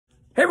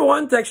Hey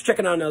everyone, thanks for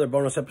checking out another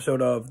bonus episode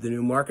of The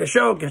New Marketing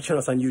Show. Catching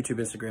us on YouTube,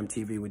 Instagram,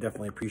 TV. We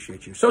definitely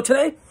appreciate you. So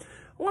today,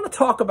 I want to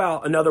talk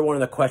about another one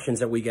of the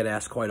questions that we get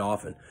asked quite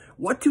often.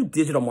 What do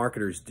digital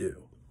marketers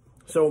do?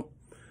 So,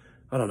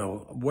 I don't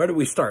know, where do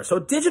we start? So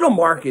digital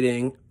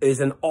marketing is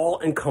an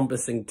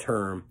all-encompassing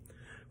term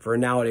for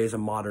nowadays a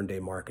modern-day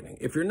marketing.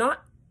 If you're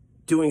not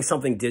doing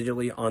something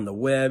digitally on the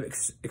web,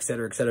 et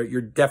cetera,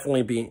 you're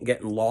definitely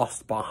getting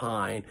lost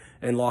behind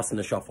and lost in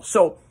the shuffle.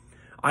 So,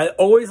 I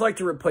always like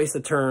to replace the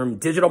term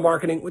digital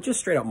marketing with just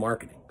straight up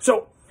marketing.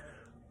 So,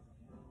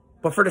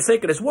 but for the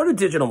sake of this, what do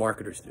digital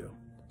marketers do?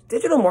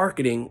 Digital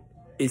marketers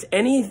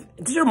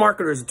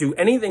do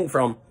anything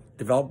from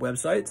develop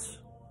websites,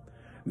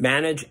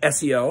 manage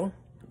SEO,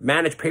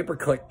 manage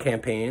pay-per-click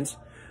campaigns,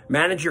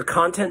 manage your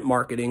content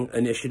marketing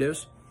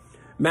initiatives,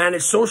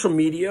 manage social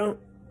media,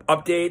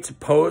 updates,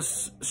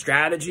 posts,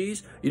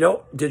 strategies.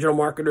 Digital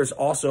marketers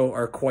also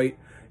are quite,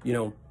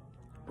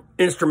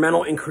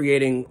 instrumental in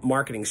creating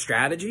marketing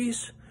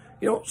strategies.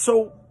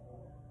 So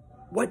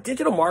what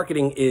digital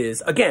marketing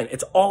is, again,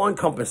 it's all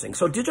encompassing.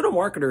 So digital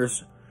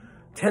marketers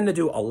tend to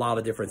do a lot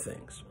of different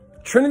things.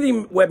 Trinity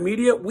Web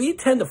Media, we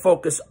tend to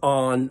focus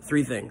on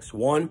three things.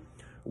 One,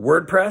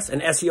 WordPress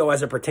and SEO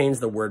as it pertains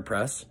to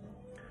WordPress,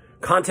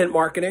 content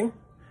marketing,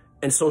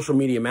 and social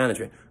media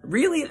management.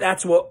 Really,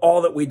 that's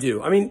all that we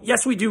do. I mean,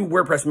 yes, we do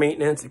WordPress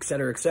maintenance, et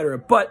cetera,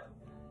 but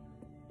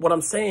what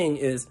I'm saying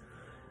is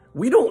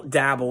we don't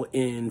dabble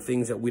in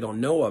things that we don't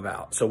know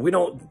about. So we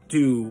don't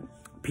do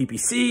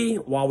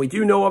PPC while we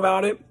do know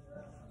about it.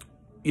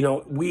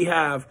 We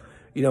have,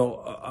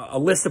 a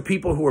list of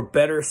people who are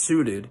better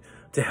suited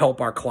to help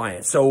our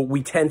clients. So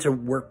we tend to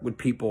work with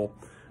people,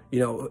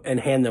 and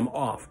hand them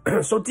off.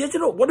 So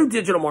what do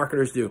digital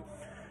marketers do?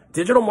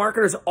 Digital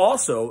marketers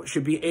also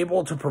should be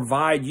able to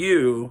provide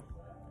you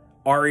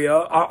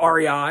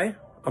ROI,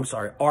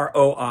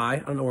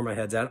 I don't know where my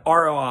head's at,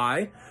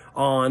 ROI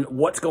on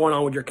what's going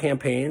on with your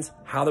campaigns,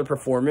 how they're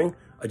performing,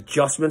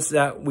 adjustments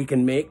that we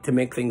can make to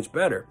make things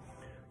better.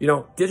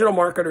 Digital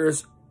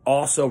marketers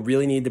also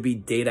really need to be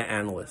data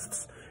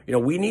analysts.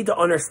 We need to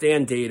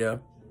understand data,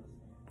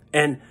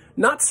 and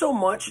not so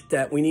much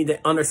that we need to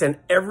understand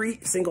every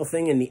single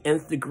thing in the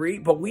nth degree,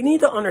 but we need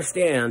to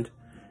understand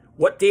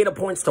what data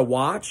points to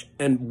watch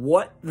and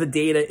what the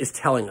data is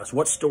telling us,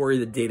 what story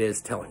the data is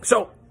telling.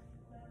 So,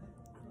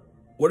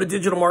 what do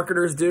digital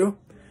marketers do?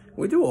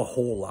 We do a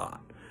whole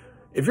lot.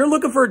 If you're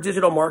looking for a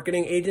digital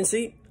marketing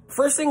agency,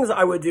 first things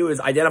I would do is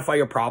identify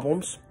your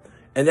problems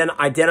and then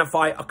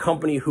identify a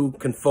company who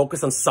can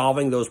focus on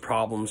solving those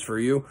problems for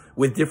you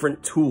with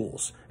different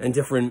tools and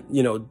different,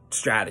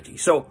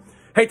 strategies. So,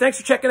 hey, thanks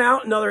for checking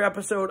out another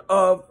episode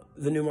of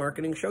The New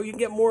Marketing Show. You can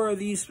get more of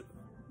these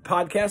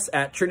podcasts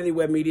at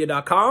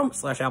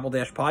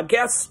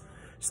trinitywebmedia.com/Apple-podcasts,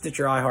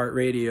 Stitcher,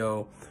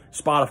 iHeartRadio,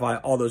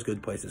 Spotify, all those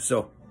good places.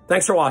 So,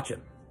 thanks for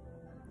watching.